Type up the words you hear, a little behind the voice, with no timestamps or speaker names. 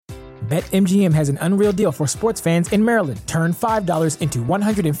BetMGM has an unreal deal for sports fans in Maryland. Turn $5 into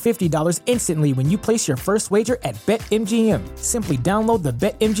 $150 instantly when you place your first wager at BetMGM. Simply download the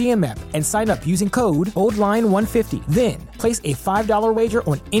BetMGM app and sign up using code OldLine150. Then, place a $5 wager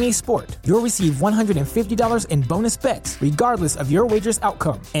on any sport. You'll receive $150 in bonus bets, regardless of your wager's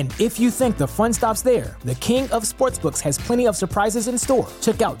outcome. And if you think the fun stops there, the King of Sportsbooks has plenty of surprises in store.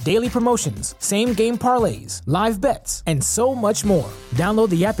 Check out daily promotions, same-game parlays, live bets, and so much more. Download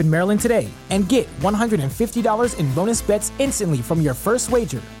the app in Maryland today and get $150 in bonus bets instantly from your first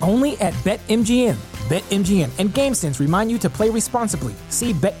wager. Only at BetMGM. BetMGM and GameSense remind you to play responsibly.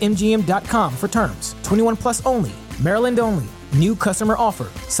 See BetMGM.com for terms. 21 plus only. Maryland only. New customer offer.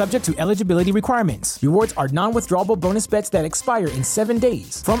 Subject to eligibility requirements. Rewards are non-withdrawable bonus bets that expire in 7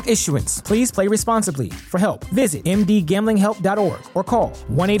 days. From issuance, please play responsibly. For help, visit mdgamblinghelp.org or call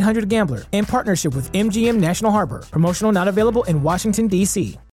 1-800-GAMBLER in partnership with MGM National Harbor. Promotional not available in Washington,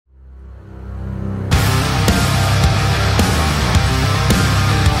 D.C.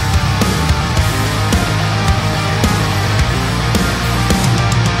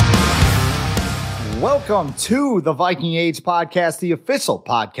 Welcome to the Viking Age podcast, the official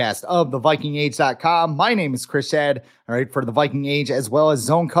podcast of thevikingage.com. My name is Chris Shad, all right, for the Viking Age, as well as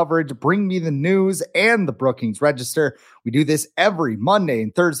zone coverage, Bring Me the News, and the Brookings Register. We do this every Monday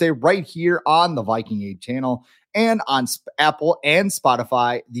and Thursday right here on the Viking Age channel and on Apple and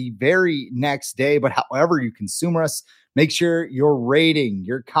Spotify the very next day. But however you consume us, make sure you're rating,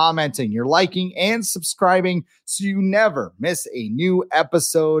 you're commenting, you're liking, and subscribing so you never miss a new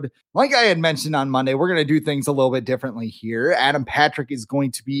episode. Like I had mentioned on Monday, we're going to do things a little bit differently here. Adam Patrick is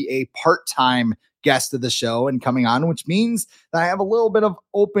going to be a part-time guest of the show and coming on, which means that I have a little bit of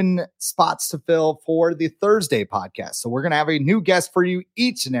open spots to fill for the Thursday podcast. So we're going to have a new guest for you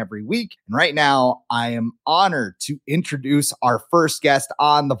each and every week. And right now, I am honored to introduce our first guest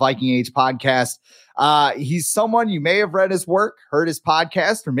on the Viking Age podcast. He's someone you may have read his work, heard his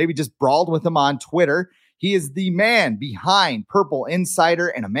podcast, or maybe just brawled with him on Twitter. He is the man behind Purple Insider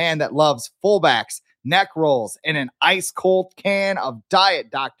and a man that loves fullbacks, neck rolls, and an ice cold can of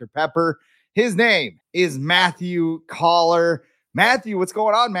Diet Dr. Pepper. His name is Matthew Coller. Matthew, what's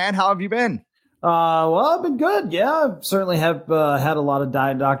going on, man? How have you been? Well, I've been good. Yeah, I certainly have had a lot of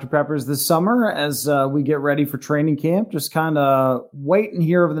Diet Dr. Peppers this summer as we get ready for training camp. Just kind of waiting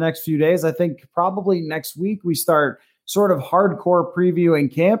here over the next few days. I think probably next week we start sort of hardcore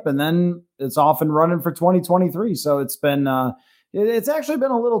previewing camp, and then it's off and running for 2023. So it's been it's actually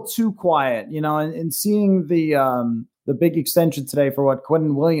been a little too quiet, you know, and seeing the big extension today for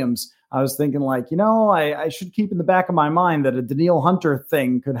Quentin Williams. I was thinking like, you know, I should keep in the back of my mind that a Daniil Hunter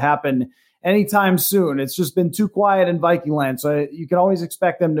thing could happen anytime soon. It's just been too quiet in Viking land. So you can always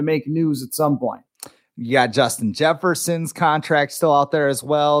expect them to make news at some point. You got Justin Jefferson's contract still out there as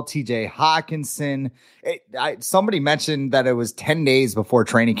well. TJ Hawkinson. Somebody mentioned that it was 10 days before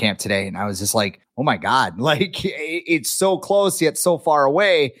training camp today. And I was just like, oh my God, like it's so close yet so far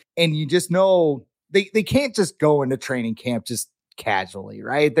away. And you just know they can't just go into training camp just casually,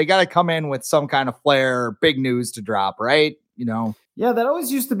 right? They got to come in with some kind of flair, or big news to drop, right? You know? Yeah, that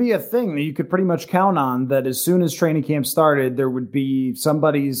always used to be a thing that you could pretty much count on, that as soon as training camp started, there would be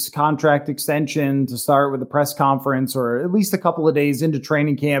somebody's contract extension to start with a press conference or at least a couple of days into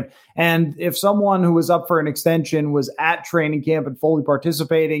training camp. And if someone who was up for an extension was at training camp and fully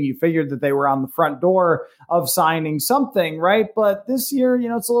participating, you figured that they were on the front door of signing something, right? But this year, you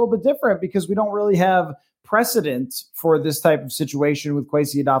know, it's a little bit different because we don't really have precedent for this type of situation with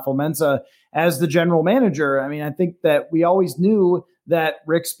Kwesi Adolfo-Mensah as the general manager. I mean, I think that we always knew that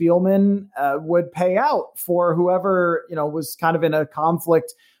Rick Spielman would pay out for whoever, you know, was kind of in a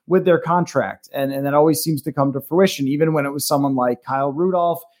conflict with their contract. And that always seems to come to fruition, even when it was someone like Kyle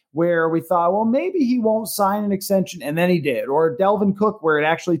Rudolph, where we thought, well, maybe he won't sign an extension. And then he did. Or Delvin Cook, where it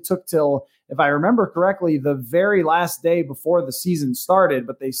actually took till, if I remember correctly, the very last day before the season started,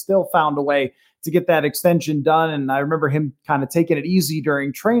 but they still found a way to get that extension done. And I remember him kind of taking it easy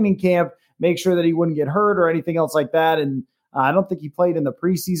during training camp, make sure that he wouldn't get hurt or anything else like that. And I don't think he played in the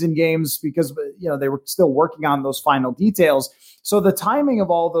preseason games because, you know, they were still working on those final details. So the timing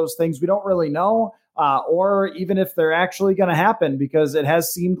of all those things, we don't really know, or even if they're actually going to happen, because it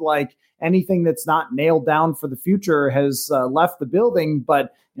has seemed like anything that's not nailed down for the future has left the building.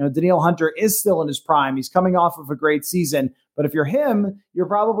 But, you know, Daniil Hunter is still in his prime. He's coming off of a great season. But if you're him, you're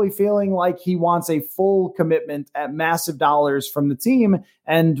probably feeling like he wants a full commitment at massive dollars from the team.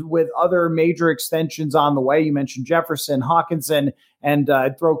 And with other major extensions on the way, you mentioned Jefferson, Hawkinson, and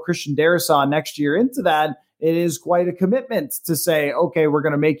throw Christian Darrisaw next year into that, it is quite a commitment to say, okay, we're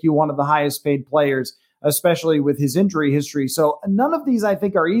going to make you one of the highest paid players especially with his injury history. So none of these, I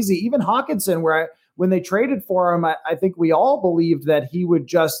think, are easy. Even Hawkinson, when they traded for him, I think we all believed that he would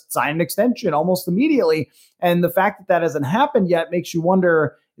just sign an extension almost immediately. And the fact that that hasn't happened yet makes you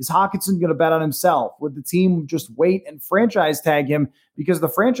wonder, is Hawkinson going to bet on himself? Would the team just wait and franchise tag him? Because the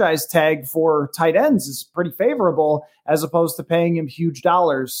franchise tag for tight ends is pretty favorable as opposed to paying him huge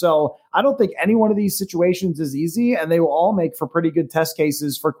dollars. So I don't think any one of these situations is easy, and they will all make for pretty good test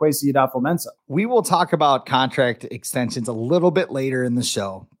cases for Kwesi Adofo-Mensah. We will talk about contract extensions a little bit later in the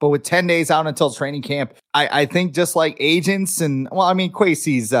show, but with 10 days out until training camp, I think just like agents and, well, I mean,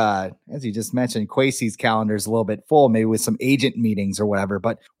 Kwesi's, as you just mentioned, Kwesi's calendar is a little bit full, maybe with some agent meetings or whatever,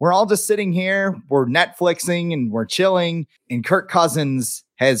 but we're all just sitting here, we're Netflixing and we're chilling, and Kirk Cousins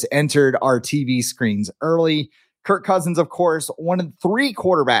has entered our TV screens early. Kirk Cousins, of course, one of 3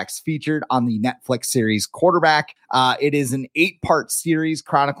 quarterbacks featured on the Netflix series Quarterback. It is an 8-part series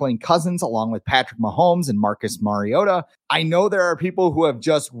chronicling Cousins along with Patrick Mahomes and Marcus Mariota. I know there are people who have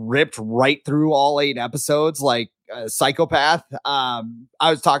just ripped right through all 8 episodes like a psychopath. I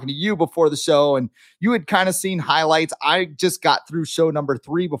was talking to you before the show and you had kind of seen highlights. I just got through show number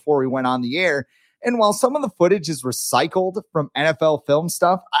 3 before we went on the air. And while some of the footage is recycled from NFL film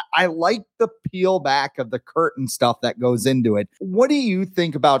stuff, I like the peel back of the curtain stuff that goes into it. What do you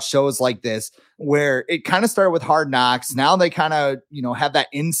think about shows like this, where it kind of started with Hard Knocks? Now they kind of, have that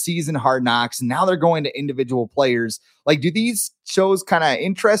in-season Hard Knocks. And now they're going to individual players. Like, do these shows kind of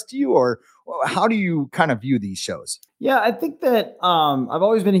interest you, or how do you kind of view these shows? Yeah, I think that I've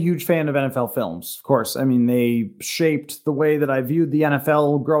always been a huge fan of NFL films. Of course, I mean, they shaped the way that I viewed the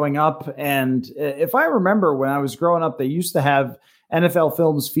NFL growing up. And if I remember when I was growing up, they used to have NFL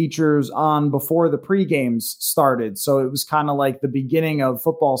Films features on before the pre-games started. So it was kind of like the beginning of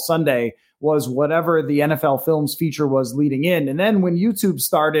Football Sunday was whatever the NFL Films feature was leading in. And then when YouTube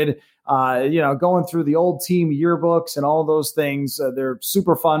started, going through the old team yearbooks and all those things, they're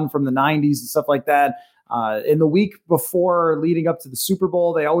super fun from the 90s and stuff like that. In the week before leading up to the Super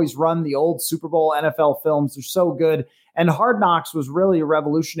Bowl, they always run the old Super Bowl NFL films. They're so good. And Hard Knocks was really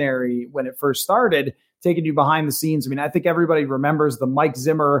revolutionary when it first started, taking you behind the scenes. I mean, I think everybody remembers the Mike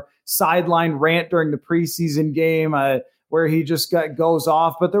Zimmer sideline rant during the preseason game where he just goes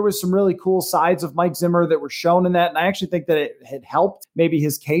off. But there was some really cool sides of Mike Zimmer that were shown in that. And I actually think that it had helped maybe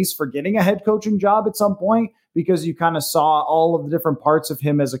his case for getting a head coaching job at some point, because you kind of saw all of the different parts of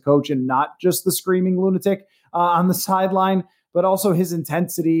him as a coach and not just the screaming lunatic on the sideline, but also his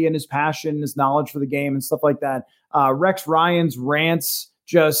intensity and his passion, his knowledge for the game and stuff like that. Rex Ryan's rants,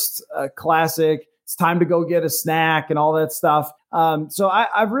 just classic. It's time to go get a snack and all that stuff. So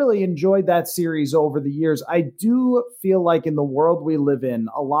I've really enjoyed that series over the years. I do feel like in the world we live in,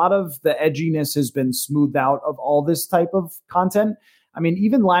 a lot of the edginess has been smoothed out of all this type of content. I mean,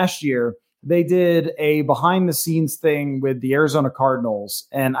 even last year, they did a behind the scenes thing with the Arizona Cardinals.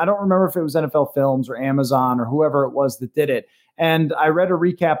 And I don't remember if it was NFL Films or Amazon or whoever it was that did it. And I read a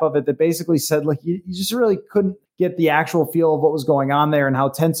recap of it that basically said, like, you just really couldn't get the actual feel of what was going on there and how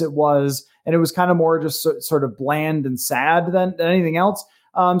tense it was. And it was kind of more just sort of bland and sad than anything else.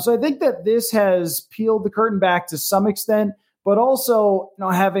 So I think that this has peeled the curtain back to some extent, but also,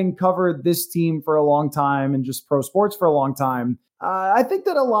 having covered this team for a long time and just pro sports for a long time, I think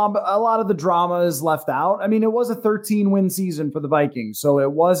that a lot of the drama is left out. I mean, it was a 13-win season for the Vikings, so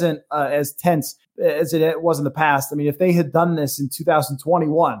it wasn't as tense as it was in the past. I mean, if they had done this in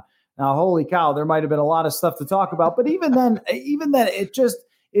 2021, now, holy cow, there might have been a lot of stuff to talk about. But even then,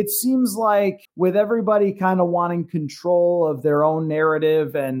 it seems like with everybody kind of wanting control of their own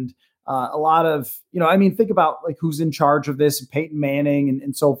narrative and a lot of, think about like who's in charge of this, Peyton Manning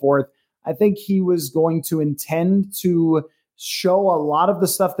and so forth. I think he was going to intend to show a lot of the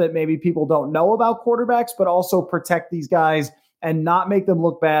stuff that maybe people don't know about quarterbacks, but also protect these guys and not make them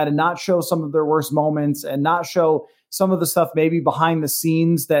look bad and not show some of their worst moments and not show some of the stuff maybe behind the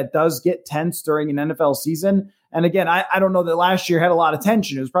scenes that does get tense during an NFL season. And again, I don't know that last year had a lot of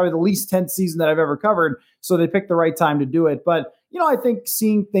tension. It was probably the least tense season that I've ever covered. So they picked the right time to do it. But, I think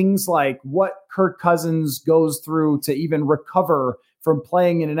seeing things like what Kirk Cousins goes through to even recover from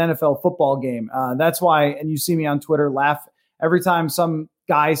playing in an NFL football game. That's why, and you see me on Twitter laugh every time some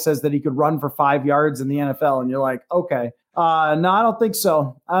guy says that he could run for 5 yards in the NFL. And you're like, okay, no, I don't think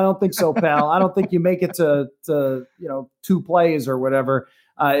so. I don't think so, pal. I don't think you make it to 2 plays or whatever.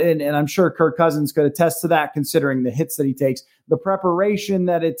 And I'm sure Kirk Cousins could attest to that, considering the hits that he takes, the preparation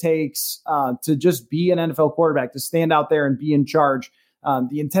that it takes to just be an NFL quarterback, to stand out there and be in charge,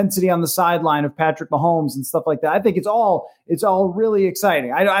 the intensity on the sideline of Patrick Mahomes and stuff like that. I think it's all really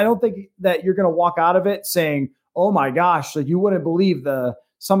exciting. I don't think that you're going to walk out of it saying, oh my gosh, like you wouldn't believe the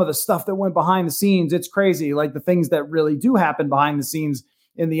some of the stuff that went behind the scenes. It's crazy, like the things that really do happen behind the scenes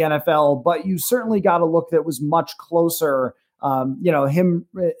in the NFL. But you certainly got a look that was much closer. Him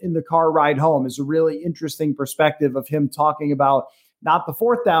in the car ride home is a really interesting perspective of him talking about not the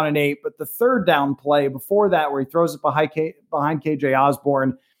 4th down and 8, but the 3rd down play before that, where he throws it behind KJ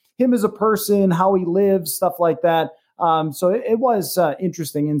Osborne, him as a person, how he lives, stuff like that. So it was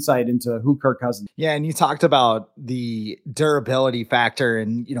interesting insight into who Kirk Cousins. Yeah, and you talked about the durability factor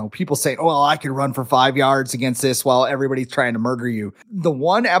and, people saying, oh, well, I could run for 5 yards against this while everybody's trying to murder you. The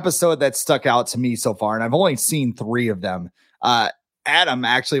one episode that stuck out to me so far, and I've only seen 3 of them, Adam,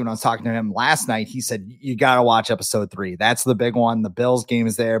 actually, when I was talking to him last night, he said, you got to watch episode 3. That's the big one. The Bills game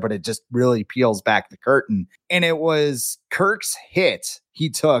is there, but it just really peels back the curtain. And it was Kirk's hit he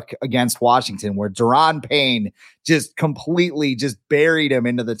took against Washington, where Daron Payne just completely just buried him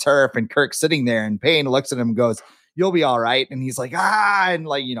into the turf, and Kirk sitting there, and Payne looks at him and goes, you'll be all right. And he's like, and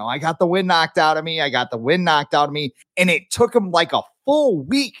I got the wind knocked out of me. And it took him like a full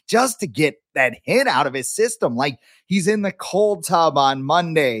week just to get that hit out of his system. Like, he's in the cold tub on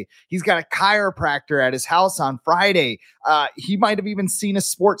Monday. He's got a chiropractor at his house on Friday. He might have even seen a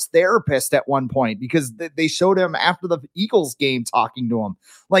sports therapist at one point, because they showed him after the Eagles game talking to him,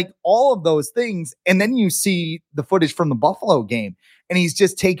 like all of those things. And then you see the footage from the Buffalo game, and he's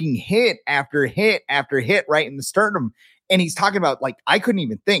just taking hit after hit after hit right in the sternum. And he's talking about, like, I couldn't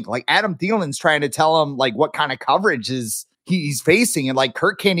even think. Like, Adam Thielen's trying to tell him, like, what kind of coverage is he's facing. And, like,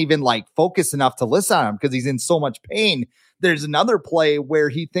 Kirk can't even, like, focus enough to listen on him because he's in so much pain. There's another play where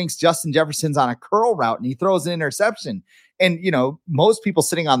he thinks Justin Jefferson's on a curl route, and he throws an interception. And, most people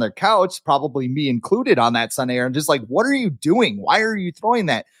sitting on their couch, probably me included on that Sunday, are just like, what are you doing? Why are you throwing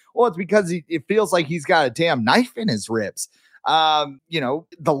that? Well, it's because it feels like he's got a damn knife in his ribs. The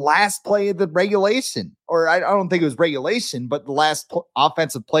last play of the regulation, or I don't think it was regulation, but the last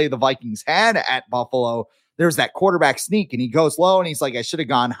offensive play the Vikings had at Buffalo, there's that quarterback sneak, and he goes low, and he's like, I should have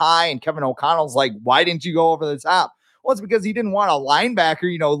gone high. And Kevin O'Connell's like, why didn't you go over the top? Well, it's because he didn't want a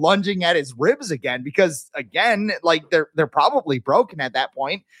linebacker, lunging at his ribs again, because again, like they're probably broken at that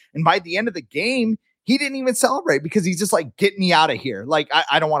point. And by the end of the game, he didn't even celebrate, because he's just like, get me out of here. Like,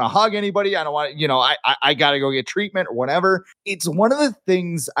 I don't want to hug anybody. I don't want to, I got to go get treatment or whatever. It's one of the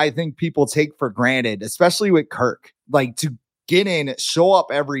things I think people take for granted, especially with Kirk, like to get in, show up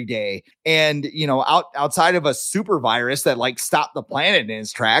every day. And, outside of a super virus that like stopped the planet in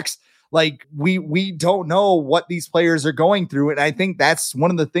its tracks, like we don't know what these players are going through. And I think that's one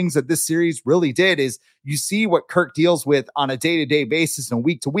of the things that this series really did, is you see what Kirk deals with on a day-to-day basis and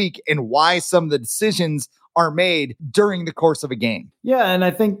week to week, and why some of the decisions are made during the course of a game. Yeah, and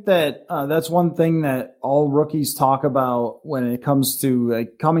I think that that's one thing that all rookies talk about when it comes to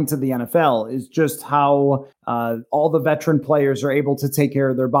coming to the NFL, is just how all the veteran players are able to take care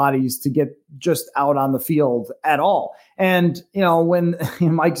of their bodies to get just out on the field at all. And, when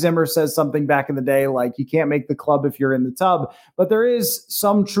Mike Zimmer says something back in the day, like, you can't make the club if you're in the tub, but there is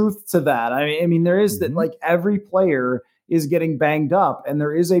some truth to that. I mean, there is that, like, every player is getting banged up, and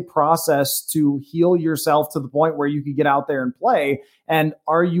there is a process to heal yourself to the point where you can get out there and play. And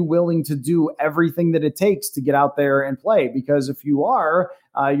are you willing to do everything that it takes to get out there and play? Because if you are,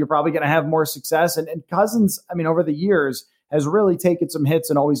 you're probably going to have more success. And Cousins, I mean, over the years has really taken some hits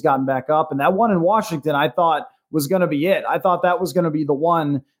and always gotten back up. And that one in Washington, I thought was going to be it. I thought that was going to be the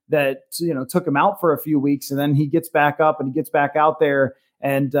one that, took him out for a few weeks, and then he gets back up and he gets back out there.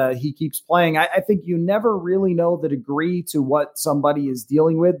 And he keeps playing. I think you never really know the degree to what somebody is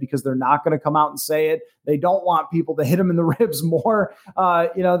dealing with, because they're not going to come out and say it. They don't want people to hit them in the ribs more. They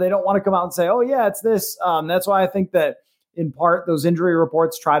don't want to come out and say, oh, yeah, it's this. That's why I think that in part those injury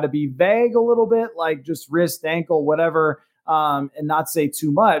reports try to be vague a little bit, like just wrist, ankle, whatever, and not say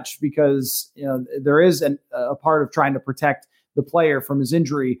too much, because there is a part of trying to protect the player from his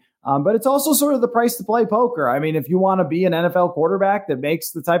injury. But it's also sort of the price to play poker. I mean, if you want to be an NFL quarterback that makes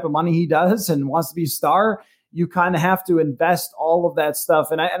the type of money he does and wants to be a star, you kind of have to invest all of that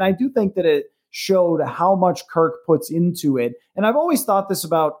stuff. And I do think that it showed how much Kirk puts into it. And I've always thought this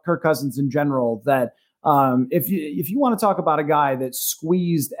about Kirk Cousins in general, that if you want to talk about a guy that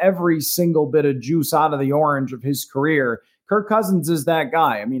squeezed every single bit of juice out of the orange of his career, Kirk Cousins is that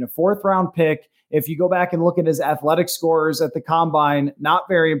guy. I mean, a 4th round pick. If you go back and look at his athletic scores at the combine, not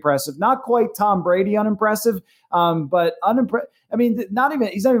very impressive, not quite Tom Brady unimpressive, but I mean, he's not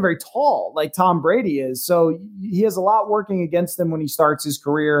even very tall like Tom Brady is. So he has a lot working against him when he starts his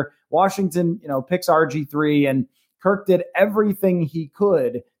career. Washington, picks RG3, and Kirk did everything he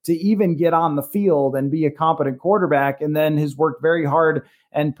could to even get on the field and be a competent quarterback. And then has worked very hard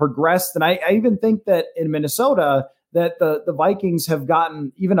and progressed. And I even think that in Minnesota, that the Vikings have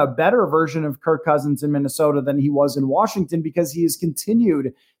gotten even a better version of Kirk Cousins in Minnesota than he was in Washington, because he has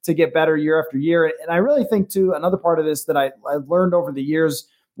continued to get better year after year. And I really think, too, another part of this that I've learned over the years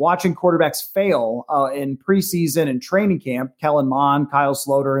watching quarterbacks fail in preseason and training camp, Kellen Mond, Kyle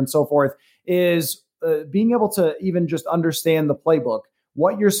Sloter, and so forth, is being able to even just understand the playbook.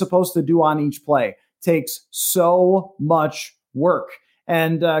 What you're supposed to do on each play takes so much work.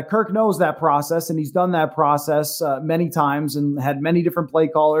 And Kirk knows that process, and he's done that process many times and had many different play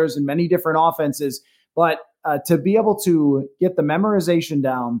callers and many different offenses. But to be able to get the memorization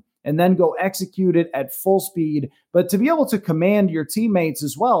down and then go execute it at full speed, but to be able to command your teammates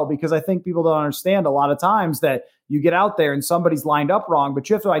as well, because I think people don't understand a lot of times that you get out there and somebody's lined up wrong, but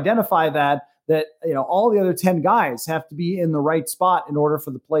you have to identify that all the other 10 guys have to be in the right spot in order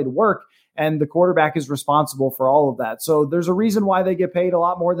for the play to work. And the quarterback is responsible for all of that. So there's a reason why they get paid a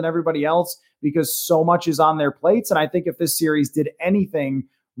lot more than everybody else, because so much is on their plates. And I think if this series did anything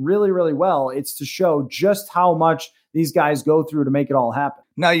really, really well, it's to show just how much these guys go through to make it all happen.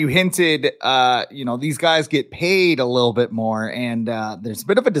 Now, you hinted, these guys get paid a little bit more, and there's a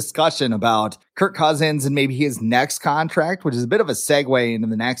bit of a discussion about Kirk Cousins and maybe his next contract, which is a bit of a segue into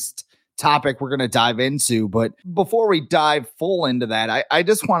the next topic we're going to dive into. But before we dive full into that, I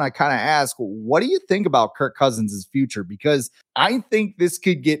just want to kind of ask, what do you think about Kirk Cousins' future? Because I think this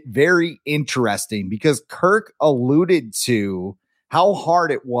could get very interesting, because Kirk alluded to how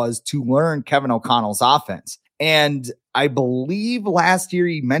hard it was to learn Kevin O'Connell's offense. And I believe last year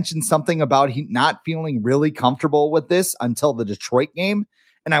he mentioned something about he not feeling really comfortable with this until the Detroit game.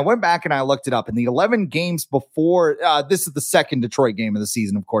 And I went back and I looked it up. In the 11 games before, this is the second Detroit game of the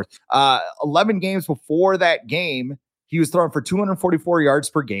season, of course. 11 games before that game, he was throwing for 244 yards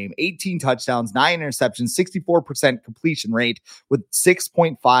per game, 18 touchdowns, 9 interceptions, 64% completion rate with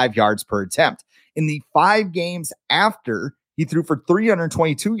 6.5 yards per attempt. In the 5 games after, he threw for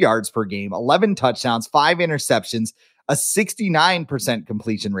 322 yards per game, 11 touchdowns, 5 interceptions, a 69%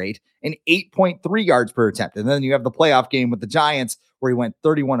 completion rate, and 8.3 yards per attempt. And then you have the playoff game with the Giants where he went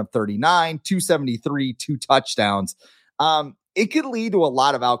 31 of 39, 273, 2 touchdowns. It could lead to a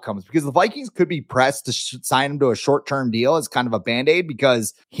lot of outcomes, because the Vikings could be pressed to sign him to a short-term deal as kind of a Band-Aid,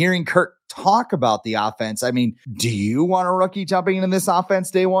 because hearing Kirk talk about the offense, I mean, do you want a rookie jumping into this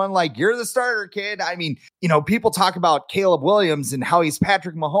offense day one? Like, you're the starter, kid. I mean, people talk about Caleb Williams and how he's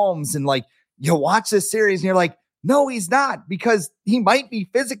Patrick Mahomes, and like, you watch this series and you're like, no, he's not, because he might be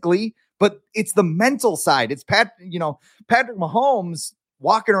physically, but it's the mental side. It's Patrick Mahomes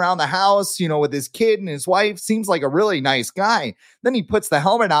walking around the house, with his kid and his wife, seems like a really nice guy. Then he puts the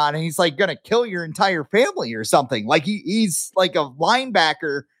helmet on and he's like going to kill your entire family or something. Like he's like a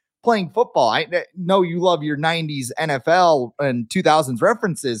linebacker playing football. I know you love your 90s NFL and 2000s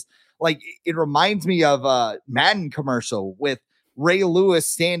references. Like, it reminds me of a Madden commercial with Ray Lewis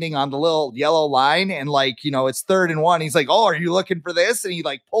standing on the little yellow line, and it's 3rd and 1. He's like, "Oh, are you looking for this?" And he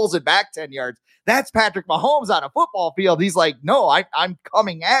pulls it back 10 yards. That's Patrick Mahomes on a football field. He's like, "No, I'm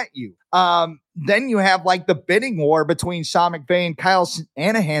coming at you." Then you have the bidding war between Sean McVay and Kyle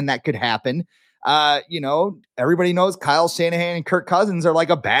Shanahan that could happen. Everybody knows Kyle Shanahan and Kirk Cousins are like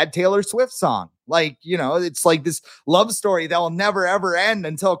a bad Taylor Swift song. It's like this love story that will never, ever end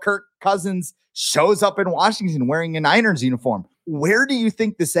until Kirk Cousins shows up in Washington wearing a Niners uniform. Where do you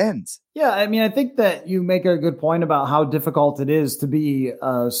think this ends? Yeah, I mean, I think that you make a good point about how difficult it is to be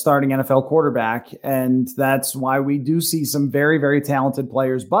a starting NFL quarterback. And that's why we do see some very, very talented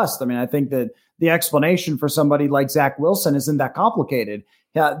players bust. I mean, I think that the explanation for somebody like Zach Wilson isn't that complicated.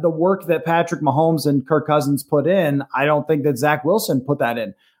 Yeah, the work that Patrick Mahomes and Kirk Cousins put in, I don't think that Zach Wilson put that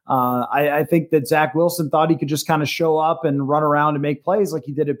in. I think that Zach Wilson thought he could just kind of show up and run around and make plays like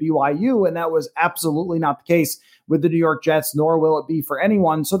he did at BYU. And that was absolutely not the case with the New York Jets, nor will it be for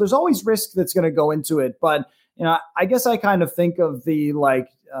anyone. So there's always risk that's going to go into it. But, I guess I kind of think of the,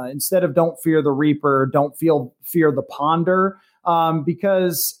 instead of don't fear the reaper, don't fear the ponder.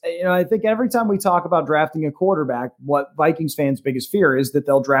 Because, I think every time we talk about drafting a quarterback, what Vikings fans' biggest fear is that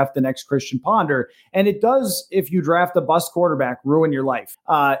they'll draft the next Christian Ponder. And it does, if you draft a bust quarterback, ruin your life.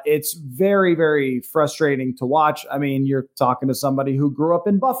 It's very, very frustrating to watch. I mean, you're talking to somebody who grew up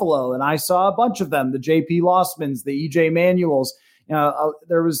in Buffalo, and I saw a bunch of them, the J.P. Lossmans, the E.J. Manuels.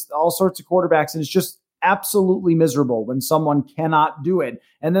 There was all sorts of quarterbacks, and it's just absolutely miserable when someone cannot do it.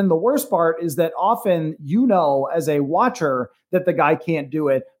 And then the worst part is that often, as a watcher, that the guy can't do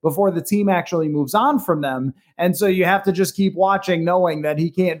it before the team actually moves on from them. And so you have to just keep watching, knowing that he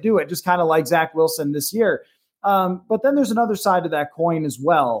can't do it, just kind of like Zach Wilson this year. But then there's another side of that coin as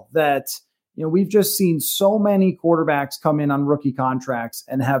well, that, we've just seen so many quarterbacks come in on rookie contracts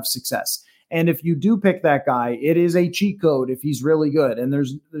and have success. And if you do pick that guy, it is a cheat code if he's really good. And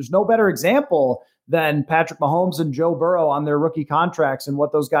there's no better example than Patrick Mahomes and Joe Burrow on their rookie contracts and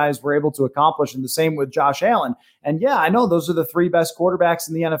what those guys were able to accomplish. And the same with Josh Allen. And yeah, I know those are the three best quarterbacks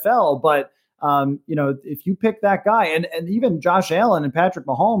in the NFL, but if you pick that guy, and even Josh Allen and Patrick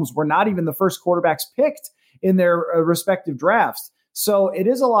Mahomes were not even the first quarterbacks picked in their respective drafts. So it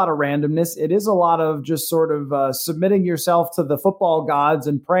is a lot of randomness. It is a lot of just sort of submitting yourself to the football gods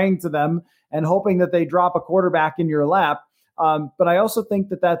and praying to them and hoping that they drop a quarterback in your lap. But I also think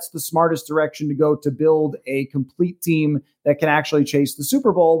that that's the smartest direction to go to build a complete team that can actually chase the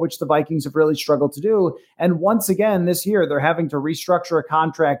Super Bowl, which the Vikings have really struggled to do. And once again, this year, they're having to restructure a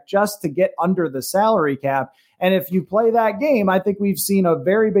contract just to get under the salary cap. And if you play that game, I think we've seen a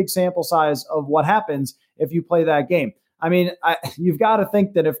very big sample size of what happens if you play that game. I mean, you've got to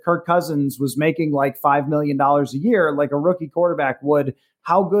think that if Kirk Cousins was making like $5 million a year, like a rookie quarterback would,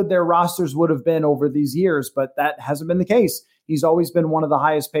 how good their rosters would have been over these years. But that hasn't been the case. He's always been one of the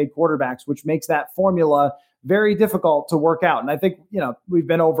highest paid quarterbacks, which makes that formula very difficult to work out. And I think, we've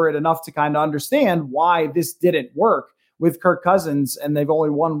been over it enough to kind of understand why this didn't work with Kirk Cousins. And they've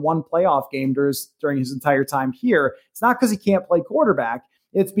only won one playoff game during his entire time here. It's not because he can't play quarterback.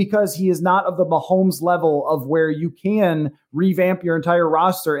 It's because he is not of the Mahomes level of where you can revamp your entire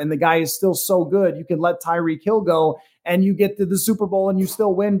roster and the guy is still so good. You can let Tyreek Hill go and you get to the Super Bowl and you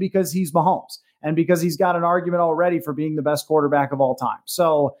still win because he's Mahomes and because he's got an argument already for being the best quarterback of all time.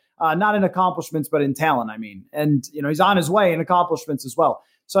 So not in accomplishments, but in talent, I mean. And, he's on his way in accomplishments as well.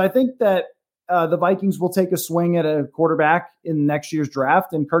 So I think that the Vikings will take a swing at a quarterback in next year's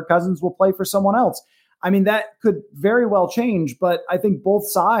draft and Kirk Cousins will play for someone else. I mean, that could very well change, but I think both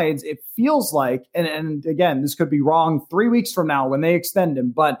sides, it feels like, and again, this could be wrong 3 weeks from now when they extend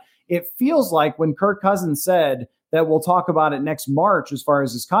him, but it feels like when Kirk Cousins said that we'll talk about it next March as far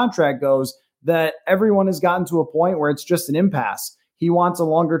as his contract goes, that everyone has gotten to a point where it's just an impasse. He wants a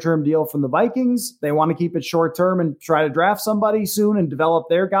longer-term deal from the Vikings. They want to keep it short-term and try to draft somebody soon and develop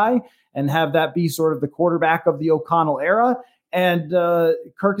their guy and have that be sort of the quarterback of the O'Connell era. And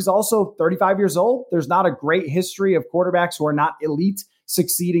Kirk is also 35 years old. There's not a great history of quarterbacks who are not elite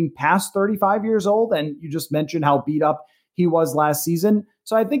succeeding past 35 years old. And you just mentioned how beat up he was last season.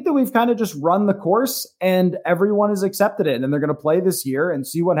 So I think that we've kind of just run the course and everyone has accepted it. And they're going to play this year and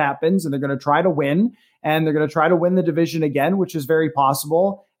see what happens. And they're going to try to win. And they're going to try to win the division again, which is very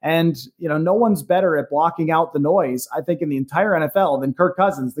possible. And, no one's better at blocking out the noise, I think, in the entire NFL than Kirk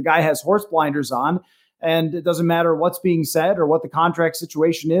Cousins. The guy has horse blinders on. And it doesn't matter what's being said or what the contract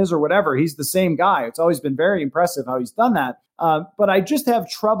situation is or whatever. He's the same guy. It's always been very impressive how he's done that. But I just have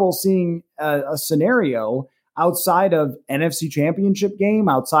trouble seeing a scenario outside of NFC Championship game,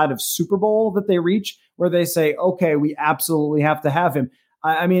 outside of Super Bowl that they reach where they say, okay, we absolutely have to have him.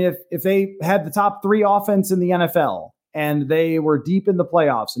 I mean, if they had the top three offense in the NFL and they were deep in the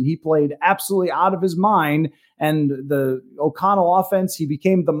playoffs and he played absolutely out of his mind and the O'Connell offense, he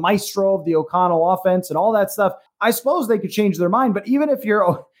became the maestro of the O'Connell offense and all that stuff, I suppose they could change their mind. But even if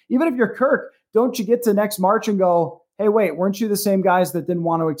you're Kirk, don't you get to next March and go, hey, wait, weren't you the same guys that didn't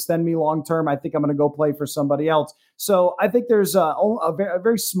want to extend me long-term? I think I'm going to go play for somebody else. So I think there's a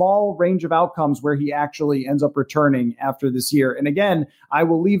very small range of outcomes where he actually ends up returning after this year. And again, I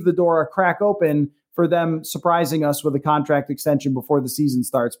will leave the door a crack open for them surprising us with a contract extension before the season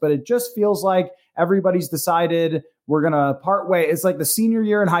starts. But it just feels like everybody's decided we're going to part way. It's like the senior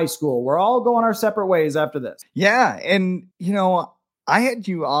year in high school. We're all going our separate ways after this. Yeah. And, I had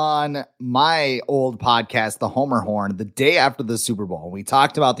you on my old podcast, The Homer Horn, the day after the Super Bowl. We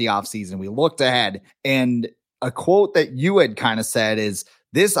talked about the offseason. We looked ahead, and a quote that you had kind of said is,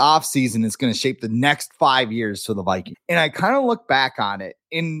 this offseason is going to shape the next 5 years for the Vikings. And I kind of look back on it,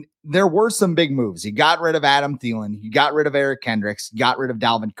 and there were some big moves. You got rid of Adam Thielen. You got rid of Eric Kendricks. You got rid of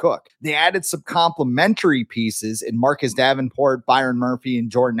Dalvin Cook. They added some complementary pieces in Marcus Davenport, Byron Murphy,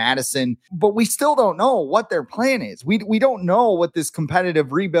 and Jordan Addison. But we still don't know what their plan is. We don't know what this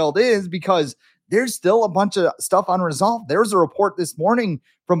competitive rebuild is because there's still a bunch of stuff unresolved. There's a report this morning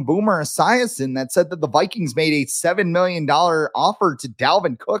from Boomer Esiason that said that the Vikings made a $7 million offer to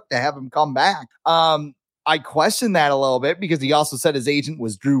Dalvin Cook to have him come back. I question that a little bit because he also said his agent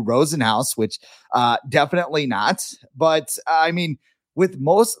was Drew Rosenhaus, which definitely not. But I mean, with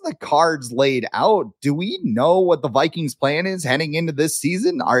most of the cards laid out, do we know what the Vikings plan is heading into this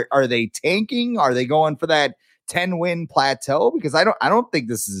season? Are they tanking? Are they going for that 10-win plateau? Because I don't think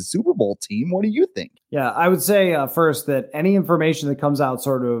this is a Super Bowl team. What do you think? Yeah, I would say first that any information that comes out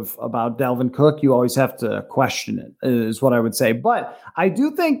sort of about Dalvin Cook, you always have to question it, is what I would say. But I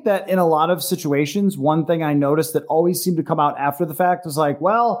do think that in a lot of situations, one thing I noticed that always seemed to come out after the fact was like,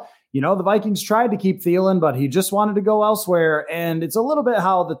 well, the Vikings tried to keep Thielen, but he just wanted to go elsewhere. And it's a little bit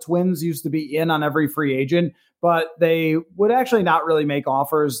how the Twins used to be in on every free agent, but they would actually not really make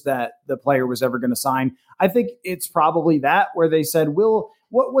offers that the player was ever going to sign. I think it's probably that where they said,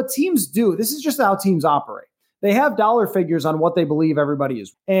 what teams do, this is just how teams operate. They have dollar figures on what they believe everybody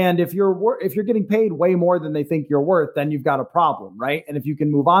is. And if you're getting paid way more than they think you're worth, then you've got a problem, right? And if you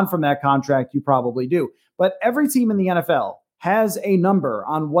can move on from that contract, you probably do. But every team in the NFL has a number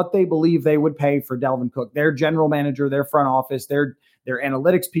on what they believe they would pay for Dalvin Cook. Their general manager, their front office, their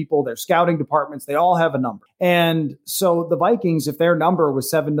analytics people, their scouting departments, they all have a number. And so the Vikings, if their number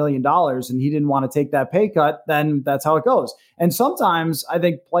was $7 million and he didn't want to take that pay cut, then that's how it goes. And sometimes I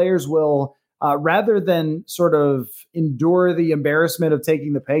think players will, rather than sort of endure the embarrassment of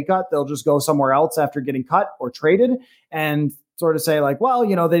taking the pay cut, they'll just go somewhere else after getting cut or traded and sort of say like, well,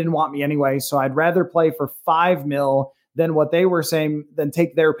 they didn't want me anyway, so I'd rather play for $5 million than what they were saying, than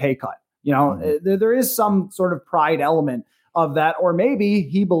take their pay cut. There is some sort of pride element of that. Or maybe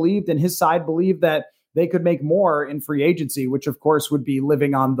he believed and his side believed that they could make more in free agency, which of course would be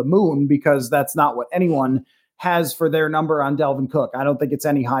living on the moon, because that's not what anyone has for their number on Dalvin Cook. I don't think it's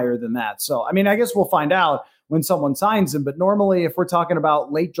any higher than that. So, I guess we'll find out when someone signs him. But normally, if we're talking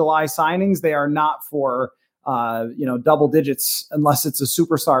about late July signings, they are not for, double digits unless it's a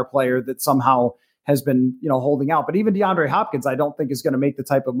superstar player that somehow has been, holding out. But even DeAndre Hopkins, I don't think is going to make the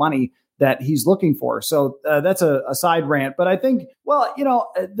type of money that he's looking for. So that's a side rant. But I think,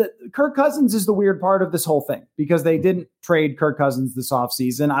 Kirk Cousins is the weird part of this whole thing, because they didn't trade Kirk Cousins this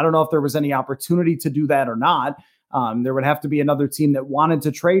offseason. I don't know if there was any opportunity to do that or not. There would have to be another team that wanted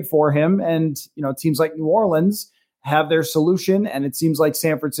to trade for him. And, teams like New Orleans have their solution. And it seems like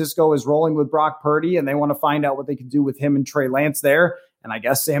San Francisco is rolling with Brock Purdy, and they want to find out what they can do with him and Trey Lance there. And I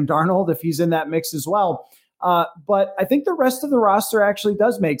guess Sam Darnold, if he's in that mix as well. But I think the rest of the roster actually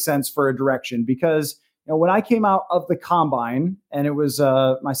does make sense for a direction, because when I came out of the combine, and it was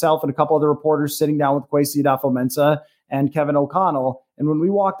myself and a couple other reporters sitting down with Kwesi Adofo-Mensah and Kevin O'Connell, and when we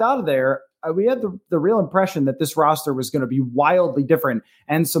walked out of there, we had the real impression that this roster was going to be wildly different,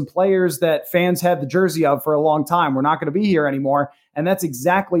 and some players that fans had the jersey of for a long time were not going to be here anymore. And that's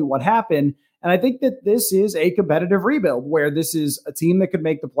exactly what happened. And I think that this is a competitive rebuild, where this is a team that could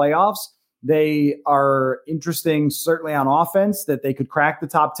make the playoffs. They are interesting, certainly on offense, that they could crack the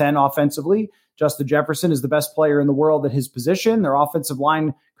top 10 offensively. Justin Jefferson is the best player in the world at his position. Their offensive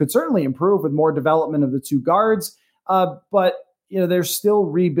line could certainly improve with more development of the two guards. But they're still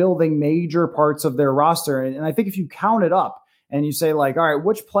rebuilding major parts of their roster. And I think if you count it up and you say like, all right,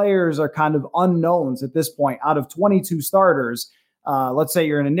 which players are kind of unknowns at this point out of 22 starters, let's say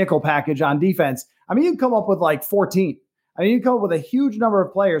you're in a nickel package on defense. You can come up with like 14. You come up with a huge number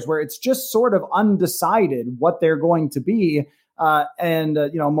of players where it's just sort of undecided what they're going to be.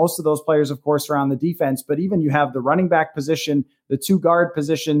 Most of those players, of course, are on the defense, but even you have the running back position, the two guard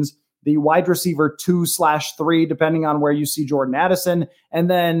positions, the wide receiver 2/3, depending on where you see Jordan Addison,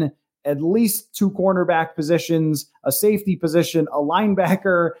 and then at least two cornerback positions, a safety position, a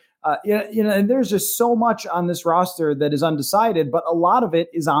linebacker. And there's just so much on this roster that is undecided, but a lot of it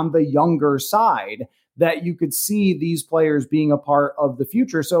is on the younger side that you could see these players being a part of the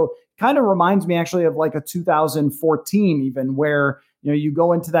future. So kind of reminds me actually of like a 2014, even, where, you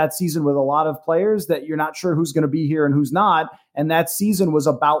go into that season with a lot of players that you're not sure who's going to be here and who's not. And that season was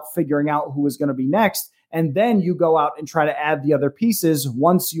about figuring out who was going to be next. And then you go out and try to add the other pieces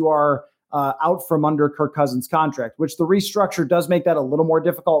once you are out from under Kirk Cousins' contract, which the restructure does make that a little more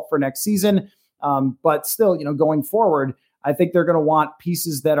difficult for next season. But still, going forward, I think they're going to want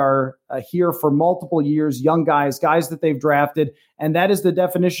pieces that are here for multiple years, young guys that they've drafted. And that is the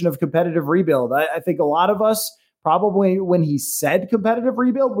definition of competitive rebuild. I think a lot of us probably, when he said competitive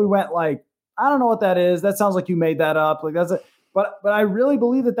rebuild, we went like, I don't know what that is. That sounds like you made that up. Like that's it. But I really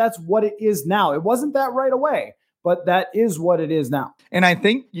believe that that's what it is now. It wasn't that right away, but that is what it is now. And I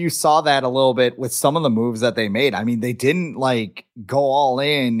think you saw that a little bit with some of the moves that they made. They didn't like go all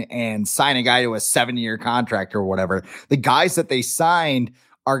in and sign a guy to a 7-year contract or whatever. The guys that they signed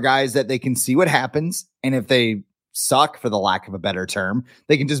are guys that they can see what happens. And if they suck, for the lack of a better term,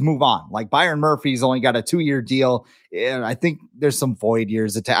 they can just move on. Like Byron Murphy's only got a 2-year deal. And I think there's some void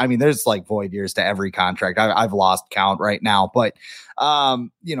years. There's like void years to every contract. I've lost count right now. But,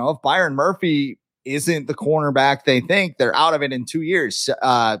 if Byron Murphy isn't the cornerback they think, they're out of it in 2 years.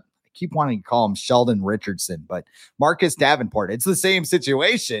 I keep wanting to call him Sheldon Richardson, but Marcus Davenport. It's the same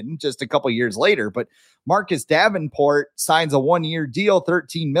situation, just a couple years later. But Marcus Davenport signs a 1-year deal,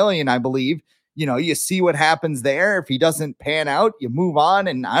 $13 million, I believe. you see what happens there. If he doesn't pan out, you move on,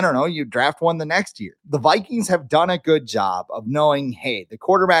 and I don't know, you draft one the next year. The Vikings have done a good job of knowing, hey, the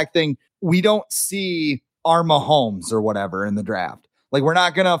quarterback thing, we don't see our Mahomes or whatever in the draft. Like, we're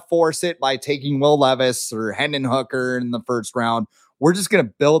not going to force it by taking Will Levis or Hendon Hooker in the first round. We're just going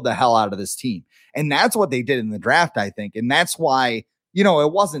to build the hell out of this team. And that's what they did in the draft, I think. And that's why,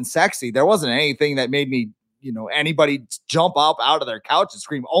 it wasn't sexy. There wasn't anything that made me, anybody jump up out of their couch and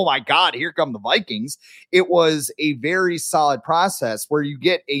scream, oh my God, here come the Vikings. It was a very solid process where you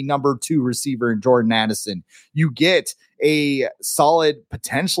get a number 2 receiver in Jordan Addison. You get a solid,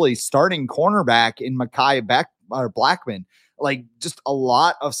 potentially starting cornerback in Blackman. Like, just a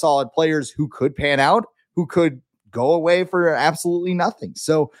lot of solid players who could pan out, who could go away for absolutely nothing.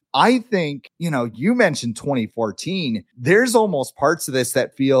 So I think, you mentioned 2014. There's almost parts of this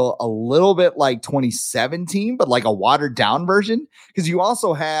that feel a little bit like 2017, but like a watered down version. Because you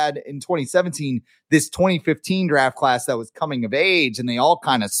also had in 2017, this 2015 draft class that was coming of age, and they all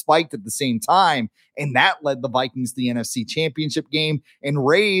kind of spiked at the same time. And that led the Vikings to the NFC Championship game and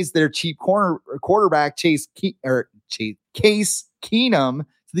raised their cheap quarterback Case Keenum to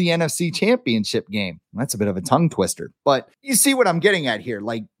the NFC Championship game. That's a bit of a tongue twister, but you see what I'm getting at here.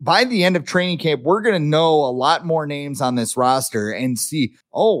 Like, by the end of training camp, we're going to know a lot more names on this roster and see,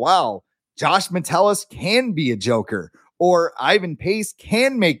 oh, wow, Josh Metellus can be a joker, or Ivan Pace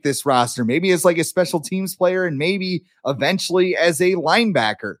can make this roster, maybe as like a special teams player and maybe eventually as a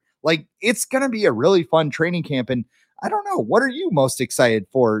linebacker. Like, it's going to be a really fun training camp. And I don't know, what are you most excited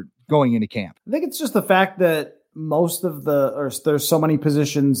for going into camp? I think it's just the fact that there's so many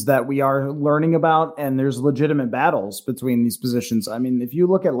positions that we are learning about, and there's legitimate battles between these positions. I mean, if you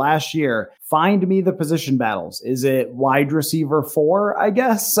look at last year, find me the position battles. Is it wide receiver 4, I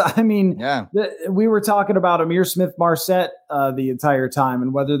guess? I mean, yeah. We were talking about Amir Smith-Marset the entire time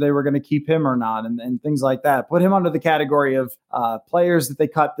and whether they were going to keep him or not and things like that. Put him under the category of players that they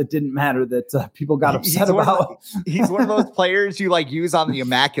cut that didn't matter, that people got upset about. He's one of those players you like use on the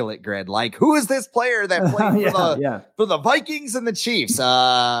immaculate grid. Like, who is this player that played for the Vikings and the Chiefs?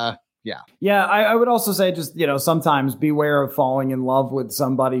 Yeah. I would also say just, sometimes beware of falling in love with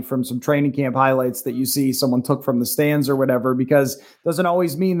somebody from some training camp highlights that you see someone took from the stands or whatever, because it doesn't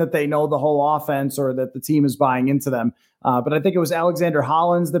always mean that they know the whole offense or that the team is buying into them. But I think it was Alexander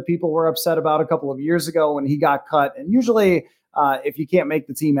Hollins that people were upset about a couple of years ago when he got cut. And usually if you can't make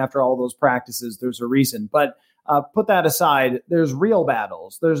the team after all those practices, there's a reason. But put that aside, there's real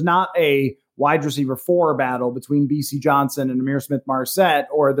battles. There's not a wide receiver 4 battle between BC Johnson and Amir Smith-Marset,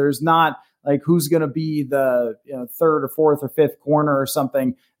 or there's not like who's going to be the 3rd or 4th or 5th corner or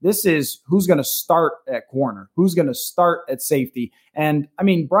something. This is who's going to start at corner, who's going to start at safety. And I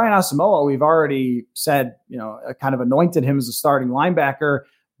mean, Brian Asamoah, we've already said, kind of anointed him as a starting linebacker,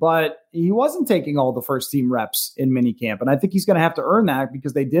 but he wasn't taking all the first team reps in minicamp. And I think he's going to have to earn that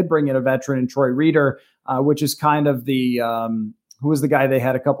because they did bring in a veteran in Troy Reeder, which is kind of the, who was the guy they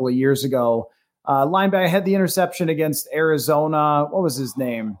had a couple of years ago? Linebacker had the interception against Arizona. What was his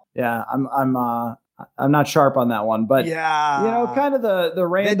name? Yeah, I'm not sharp on that one, but kind of the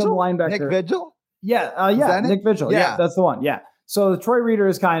random linebacker. Nick Vigil? Yeah, Nick Vigil. Yeah, that's the one. Yeah. So Troy Reeder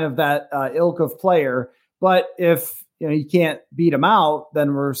is kind of that ilk of player, but if you can't beat him out,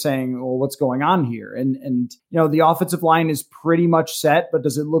 then we're saying, well, what's going on here? And the offensive line is pretty much set, but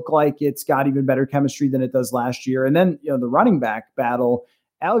does it look like it's got even better chemistry than it does last year? And then the running back battle.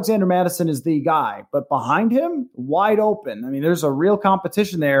 Alexander Mattison is the guy, but behind him, wide open. I mean, there's a real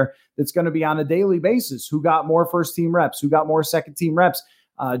competition there that's going to be on a daily basis. Who got more first team reps? Who got more second team reps?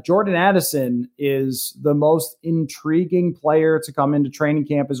 Jordan Addison is the most intriguing player to come into training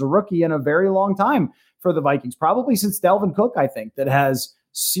camp as a rookie in a very long time for the Vikings, probably since Delvin Cook, I think, that has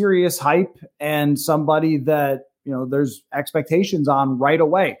serious hype and somebody that, there's expectations on right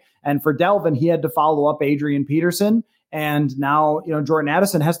away. And for Delvin, he had to follow up Adrian Peterson. And now, Jordan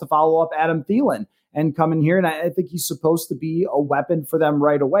Addison has to follow up Adam Thielen and come in here. And I think he's supposed to be a weapon for them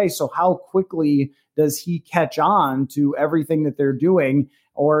right away. So how quickly does he catch on to everything that they're doing?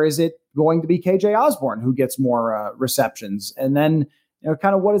 Or is it going to be KJ Osborne who gets more receptions? And then,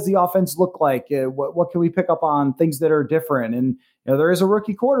 kind of what does the offense look like? What can we pick up on things that are different? And there is a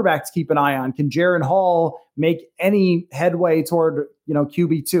rookie quarterback to keep an eye on. Can Jaron Hall make any headway toward,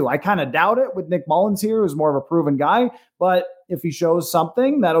 QB2? I kind of doubt it with Nick Mullins here, who's more of a proven guy. But if he shows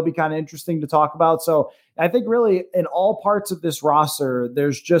something, that'll be kind of interesting to talk about. So I think really in all parts of this roster,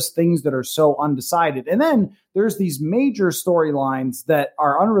 there's just things that are so undecided. And then there's these major storylines that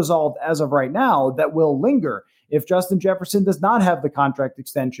are unresolved as of right now that will linger. If Justin Jefferson does not have the contract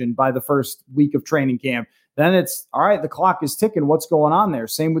extension by the first week of training camp, then it's all right. The clock is ticking. What's going on there?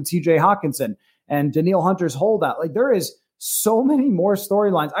 Same with TJ Hawkinson. and Danielle Hunter's holdout. Like, there is so many more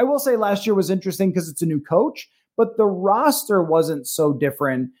storylines. I will say last year was interesting because it's a new coach, but the roster wasn't so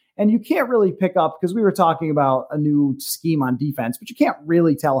different. And you can't really pick up, because we were talking about a new scheme on defense, but you can't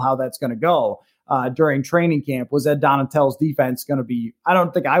really tell how that's going to go during training camp. Was Ed Donatell's defense going to be, I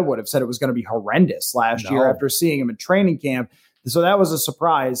don't think I would have said it was going to be horrendous last year after seeing him in training camp. So that was a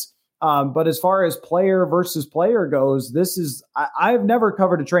surprise. But as far as player versus player goes, I've never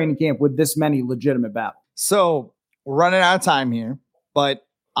covered a training camp with this many legitimate battles. So we're running out of time here, but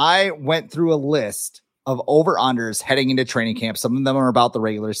I went through a list of over-unders heading into training camp. Some of them are about the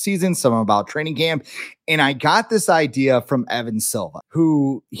regular season, some are about training camp. And I got this idea from Evan Silva,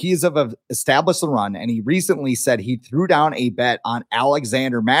 who he is of established the run. And he recently said he threw down a bet on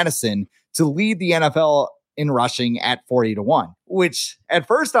Alexander Mattison to lead the NFL in rushing at 40-1, which at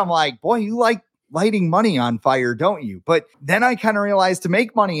first I'm like, boy, you like lighting money on fire, don't you? But then I kind of realized to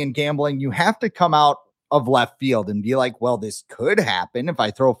make money in gambling, you have to come out of left field and be like, well, this could happen. If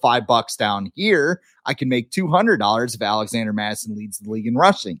I throw $5 down here, I can make $200 if Alexander Mattison leads the league in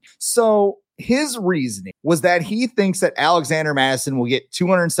rushing. So his reasoning was that he thinks that Alexander Mattison will get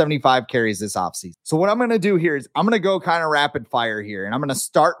 275 carries this offseason. So what I'm going to do here is I'm going to go kind of rapid fire here, and I'm going to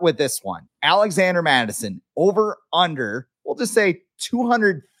start with this one. Alexander Mattison over under, we'll just say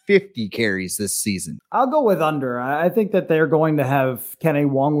 250 carries this season. I'll go with under. I think that they're going to have Kenny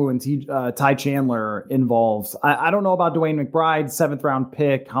Nwangwu and Ty Chandler involved. I don't know about Dwayne McBride, 7th round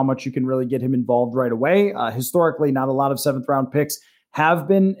pick, how much you can really get him involved right away. Historically, not a lot of 7th round picks have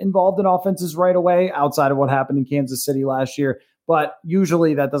been involved in offenses right away outside of what happened in Kansas City last year. But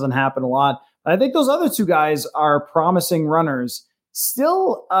usually that doesn't happen a lot. I think those other two guys are promising runners.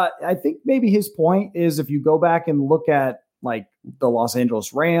 Still, I think maybe his point is if you go back and look at like the Los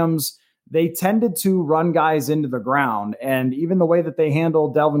Angeles Rams, they tended to run guys into the ground. And even the way that they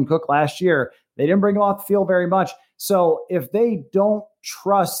handled Dalvin Cook last year, they didn't bring him off the field very much. So if they don't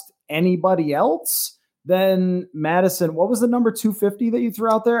trust anybody else, then Madison, what was the number 250 that you threw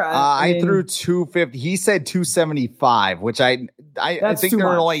out there? I threw 250. He said 275, which I think there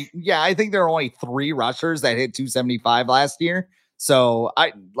are I think there are only 3 rushers that hit 275 last year. So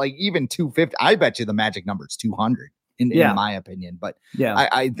I like even 250. I bet you the magic number is 200 in my opinion. But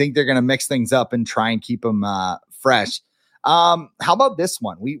I think they're going to mix things up and try and keep them fresh. How about this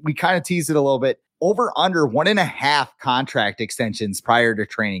one? We kind of teased it a little bit. Over under 1.5 contract extensions prior to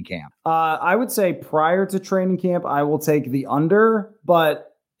training camp. I would say prior to training camp, I will take the under,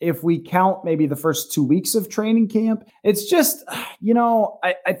 but if we count maybe the first 2 weeks of training camp, it's just,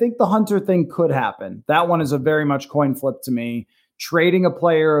 I think the Hunter thing could happen. That one is a very much coin flip to me. Trading a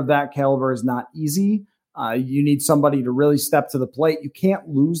player of that caliber is not easy. You need somebody to really step to the plate. You can't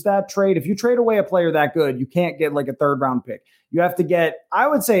lose that trade. If you trade away a player that good, you can't get like a 3rd round pick. You have to get, I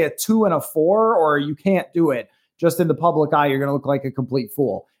would say, a 2 and a 4, or you can't do it. Just in the public eye, you're going to look like a complete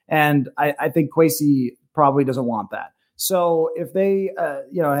fool. And I think Kwesi probably doesn't want that. So if they,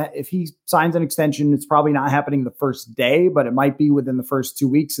 if he signs an extension, it's probably not happening the first day, but it might be within the first 2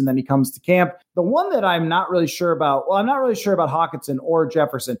 weeks. And then he comes to camp. The one that I'm not really sure about, I'm not really sure about Hockenson or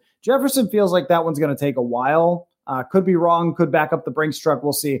Jefferson. Jefferson feels like that one's going to take a while. Could be wrong, could back up the Brinks truck.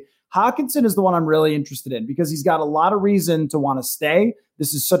 We'll see. Hockenson is the one I'm really interested in because he's got a lot of reason to want to stay.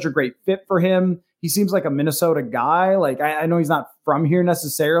 This is such a great fit for him. He seems like a Minnesota guy. Like I know he's not from here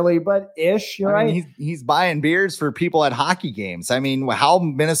necessarily, but ish, you're right. Mean, he's buying beers for people at hockey games. I mean, how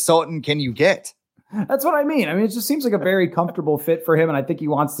Minnesotan can you get? That's what I mean. I mean, it just seems like a very comfortable fit for him, and I think he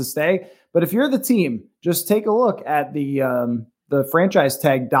wants to stay. But if you're the team, just take a look at the franchise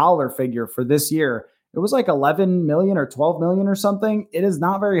tag dollar figure for this year. It was like 11 million or 12 million or something. It is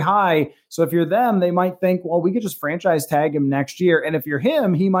not very high. So if you're them, they might think, well, we could just franchise tag him next year. And if you're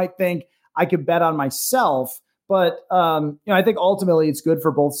him, he might think, I could bet on myself. But I think ultimately it's good for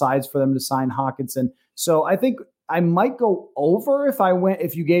both sides for them to sign Hockenson. So I think I might go over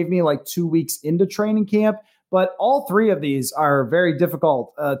if you gave me like 2 weeks into training camp. But all 3 of these are very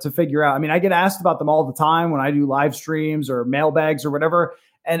difficult to figure out. I mean, I get asked about them all the time when I do live streams or mailbags or whatever.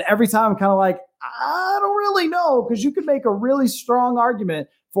 And every time I'm kind of like, I don't really know, because you could make a really strong argument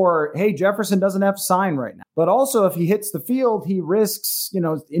for, hey, Jefferson doesn't have to sign right now. But also if he hits the field, he risks,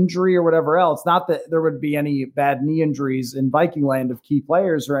 injury or whatever else. Not that there would be any bad knee injuries in Viking land of key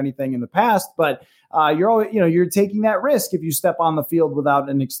players or anything in the past, but you're taking that risk if you step on the field without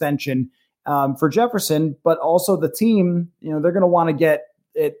an extension for Jefferson. But also the team, they're going to want to get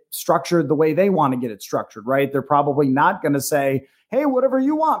it structured the way they want to get it structured, right? They're probably not going to say, hey, whatever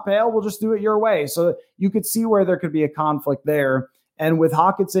you want, pal, we'll just do it your way. So you could see where there could be a conflict there. And with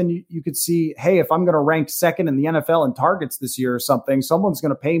Hawkinson, you could see, hey, if I'm going to rank second in the NFL in targets this year or something, someone's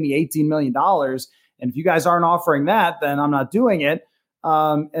going to pay me $18 million. And if you guys aren't offering that, then I'm not doing it.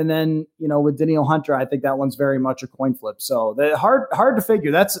 And then, with Danielle Hunter, I think that one's very much a coin flip. So hard to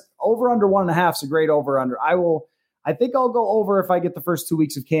figure. That's over under 1.5 is a great over under. I think I'll go over if I get the first 2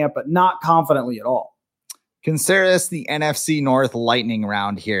 weeks of camp, but not confidently at all. Consider this the NFC North lightning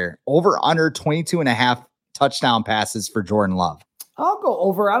round here. Over under 22.5 touchdown passes for Jordan Love. I'll go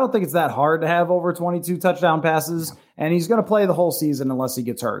over. I don't think it's that hard to have over 22 touchdown passes, and he's going to play the whole season unless he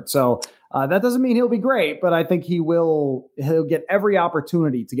gets hurt. So that doesn't mean he'll be great, but I think he'll get every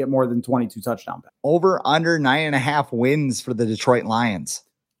opportunity to get more than 22 touchdown passes. Over under 9.5 wins for the Detroit Lions.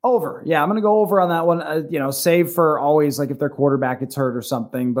 Over. Yeah, I'm going to go over on that one, save for always like if their quarterback gets hurt or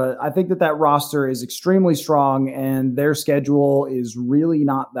something. But I think that roster is extremely strong and their schedule is really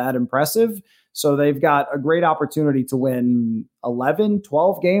not that impressive. So they've got a great opportunity to win 11,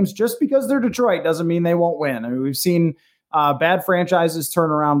 12 games. Just because they're Detroit doesn't mean they won't win. I mean, we've seen bad franchises turn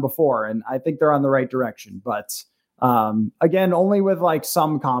around before, and I think they're on the right direction. But again, only with like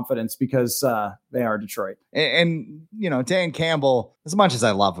some confidence because they are Detroit. And Dan Campbell, as much as I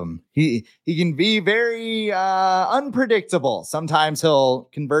love him, he can be very unpredictable. Sometimes he'll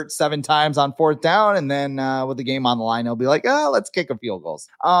convert 7 times on 4th down, and then with the game on the line, he'll be like, let's kick a field goals.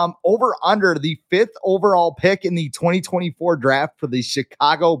 Over under the 5th overall pick in the 2024 draft for the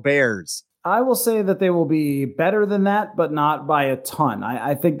Chicago Bears. I will say that they will be better than that, but not by a ton.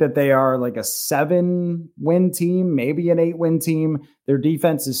 I think that they are like a 7-win team, maybe an 8-win team. Their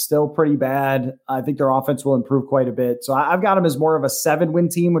defense is still pretty bad. I think their offense will improve quite a bit. So I've got them as more of a 7-win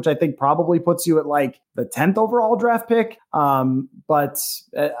team, which I think probably puts you at like the 10th overall draft pick. But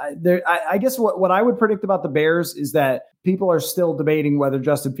I guess what I would predict about the Bears is that people are still debating whether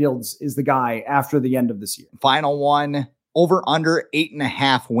Justin Fields is the guy after the end of this year. Final one. Over under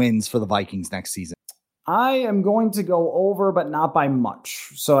 8.5 wins for the Vikings next season. I am going to go over, but not by much.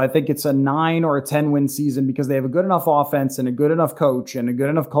 So I think it's a 9 or a 10-win season because they have a good enough offense and a good enough coach and a good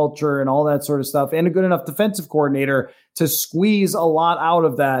enough culture and all that sort of stuff and a good enough defensive coordinator to squeeze a lot out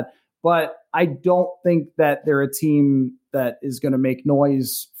of that. But I don't think that they're a team that is going to make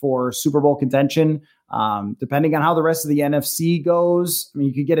noise for Super Bowl contention. Depending on how the rest of the NFC goes, I mean,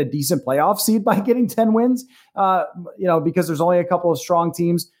 you could get a decent playoff seed by getting 10 wins, because there's only a couple of strong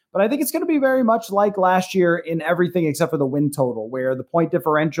teams. But I think it's going to be very much like last year in everything except for the win total, where the point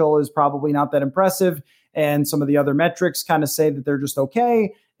differential is probably not that impressive. And some of the other metrics kind of say that they're just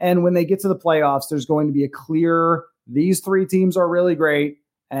okay. And when they get to the playoffs, there's going to be a clear, these 3 teams are really great.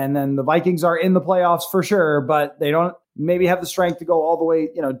 And then the Vikings are in the playoffs for sure, but they don't maybe have the strength to go all the way,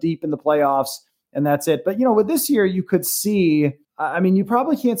 deep in the playoffs. And that's it. But, with this year, you could see, you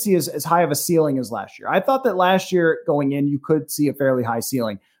probably can't see as high of a ceiling as last year. I thought that last year going in, you could see a fairly high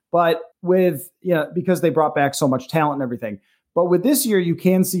ceiling, but with, because they brought back so much talent and everything. But with this year, you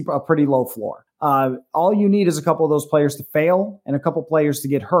can see a pretty low floor. All you need is a couple of those players to fail and a couple players to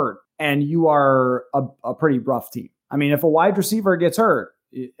get hurt. And you are a pretty rough team. I mean, if a wide receiver gets hurt,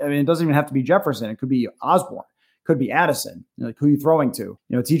 it doesn't even have to be Jefferson. It could be Osborne. Could be Addison, like who you throwing to,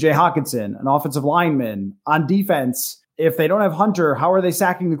 TJ Hawkinson, an offensive lineman on defense. If they don't have Hunter, how are they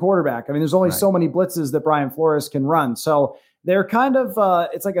sacking the quarterback? I mean, there's only so many blitzes that Brian Flores can run. So they're kind of,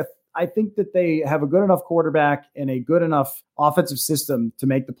 I think that they have a good enough quarterback and a good enough offensive system to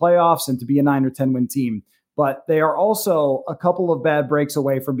make the playoffs and to be a 9 or 10 win team. But they are also a couple of bad breaks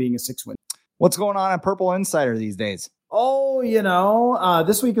away from being a 6-win. What's going on at Purple Insider these days? Oh,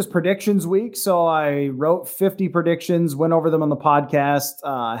 this week is predictions week. So I wrote 50 predictions, went over them on the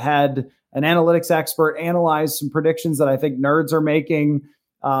podcast, had an analytics expert analyze some predictions that I think nerds are making.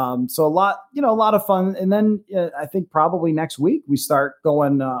 So a lot of fun. And then I think probably next week we start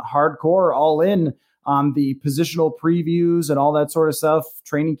going hardcore all in on the positional previews and all that sort of stuff,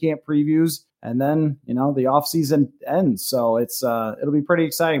 training camp previews. And then, the offseason ends. So it'll be pretty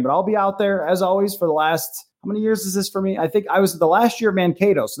exciting, but I'll be out there as always for the last, how many years is this for me? I think I was the last year of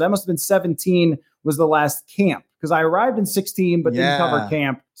Mankato. So that must've been 17 was the last camp because I arrived in 16, but didn't cover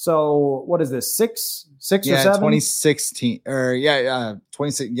camp. So what is this? Six or 7? 2016 or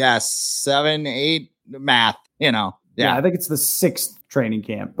 26. Yeah. 7, 8 math, Yeah, I think it's the 6th training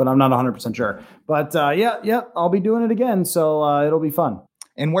camp, but I'm not 100% sure. But I'll be doing it again. So it'll be fun.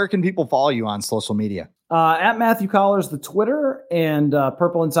 And where can people follow you on social media? At Matthew Coller is the Twitter and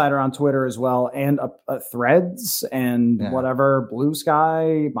Purple Insider on Twitter as well. And Threads and whatever, Blue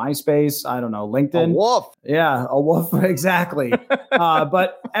Sky, MySpace, I don't know, LinkedIn. A wolf. Yeah, a wolf. Exactly.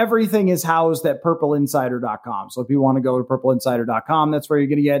 But everything is housed at purpleinsider.com. So if you want to go to purpleinsider.com, that's where you're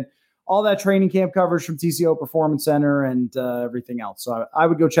going to get all that training camp coverage from TCO Performance Center and everything else. So I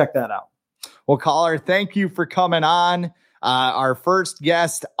would go check that out. Well, Coller, thank you for coming on. Our first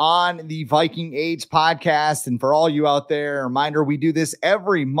guest on the Viking Age podcast. And for all you out there, a reminder, we do this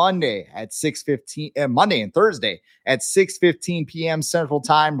every Monday at 6:15, Monday and Thursday at 6:15 p.m. Central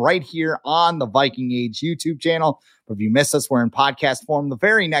Time, right here on the Viking Age YouTube channel. But if you miss us, we're in podcast form the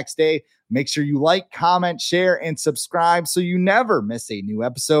very next day. Make sure you like, comment, share, and subscribe so you never miss a new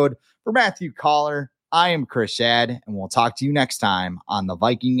episode. For Matthew Coller, I am Chris Shad, and we'll talk to you next time on the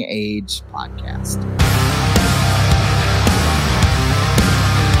Viking Age podcast.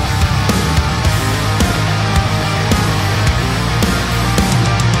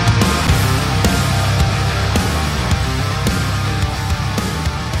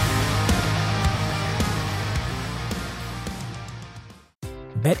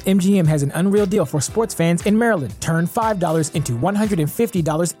 BetMGM has an unreal deal for sports fans in Maryland. Turn $5 into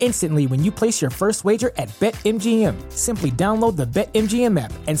 $150 instantly when you place your first wager at BetMGM. Simply download the BetMGM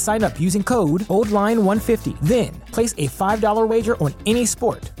app and sign up using code OldLine150. Then, place a $5 wager on any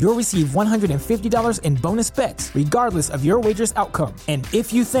sport. You'll receive $150 in bonus bets, regardless of your wager's outcome. And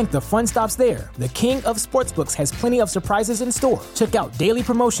if you think the fun stops there, the king of sportsbooks has plenty of surprises in store. Check out daily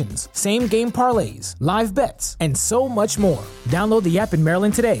promotions, same-game parlays, live bets, and so much more. Download the app in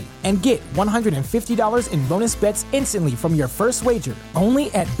Maryland today and get $150 in bonus bets instantly from your first wager. Only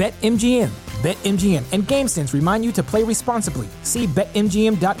at BetMGM. BetMGM and GameSense remind you to play responsibly. See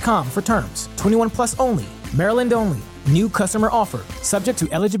BetMGM.com for terms. 21 plus only. Maryland only. New customer offer. Subject to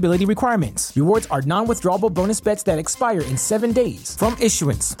eligibility requirements. Rewards are non-withdrawable bonus bets that expire in 7 days. From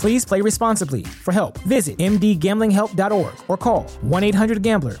issuance, please play responsibly. For help, visit mdgamblinghelp.org or call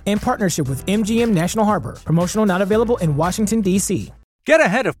 1-800-GAMBLER in partnership with MGM National Harbor. Promotional not available in Washington, D.C. Get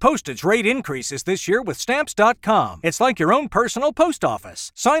ahead of postage rate increases this year with Stamps.com. It's like your own personal post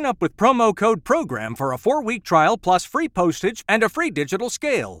office. Sign up with promo code PROGRAM for a 4-week trial plus free postage and a free digital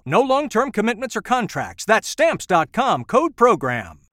scale. No long-term commitments or contracts. That's Stamps.com, code PROGRAM.